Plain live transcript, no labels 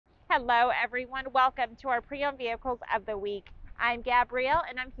Hello, everyone. Welcome to our pre-owned vehicles of the week. I'm Gabrielle,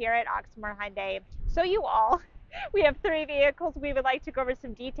 and I'm here at Oxmoor Hyundai. We have three vehicles we would like to go over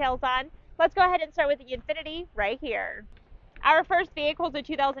some details on. Let's go ahead and start with the Infiniti right here. Our first vehicle is a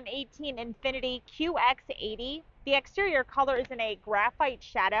 2018 Infiniti QX80. The exterior color is in a graphite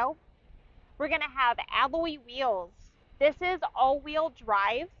shadow. We're going to have alloy wheels. This is all-wheel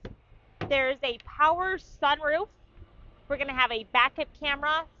drive. There's a power sunroof. We're going to have a backup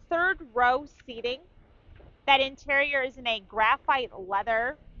camera, third row seating. That interior is in a graphite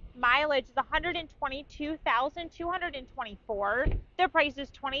leather. Mileage is 122,224. The price is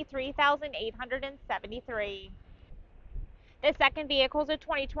 $23,873. The second vehicle is a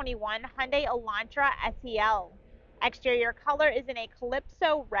 2021 Hyundai Elantra SEL. Exterior color is in a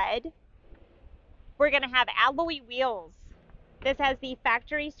Calypso red. We're going to have alloy wheels. This has the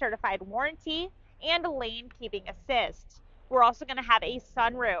factory certified warranty and lane keeping assist. We're also going to have a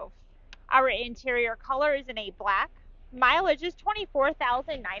sunroof. Our interior color is in a black. Mileage is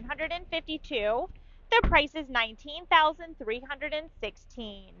 24,952. The price is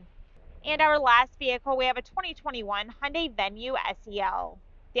 $19,316. And our last vehicle, we have a 2021 Hyundai Venue SEL.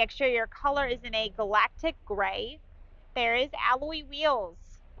 The exterior color is in a galactic gray. There is alloy wheels.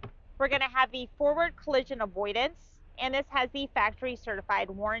 We're going to have the forward collision avoidance, and this has the factory certified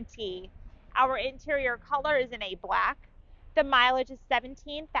warranty. Our interior color is in a black. The mileage is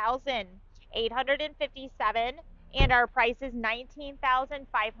 17,857, and our price is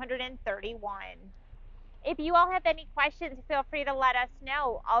 $19,531. If you all have any questions, feel free to let us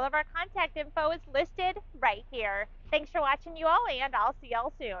know. All of our contact info is listed right here. Thanks for watching, you all, and I'll see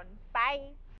y'all soon. Bye.